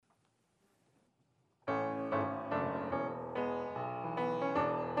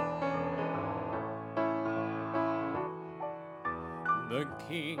The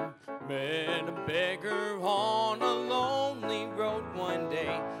king met a beggar on a lonely road one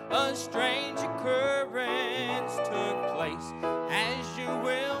day. A strange occurrence took place, as you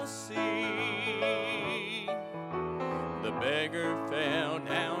will see. The beggar fell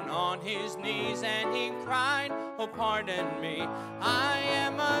down on his knees and he cried, "Oh, pardon me, I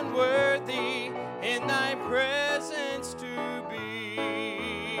am unworthy in thy presence to be."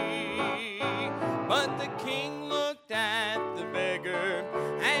 But the king looked at the beggar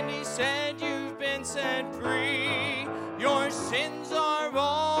and he said, "You've been set free. Your sins are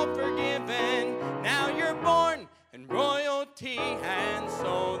all forgiven. Now you're born in royalty." And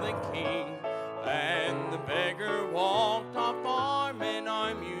so the king and the beggar walked off arm in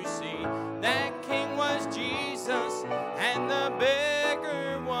arm. You see, that king was Jesus and the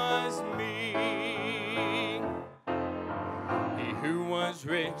beggar was me. He who was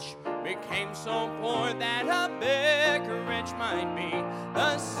rich became so poor that a beggar rich might be.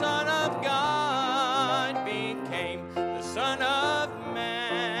 The Son of God became the Son of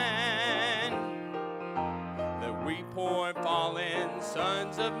Man, that we poor fallen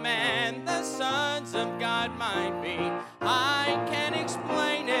sons of man, the sons of God might be. I can't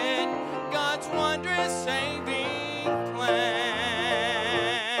explain it, God's wondrous saving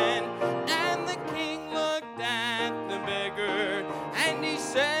plan. And the king looked at the beggar and he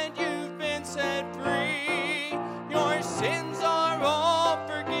said, "You've been set free. Your sins are all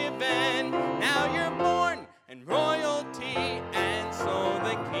forgiven. Now you're born in royalty." And so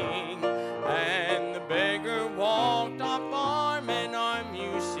the king and the beggar walked off arm in arm.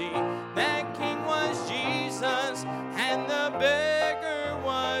 You see, that king was Jesus and the beggar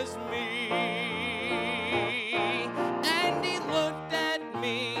was me. And he looked at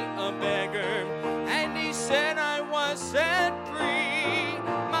me, a beggar, and he said, "I was set free.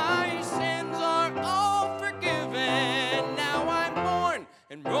 My sins are all forgiven. Now I'm born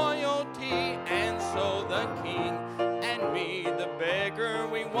in royalty." And so the king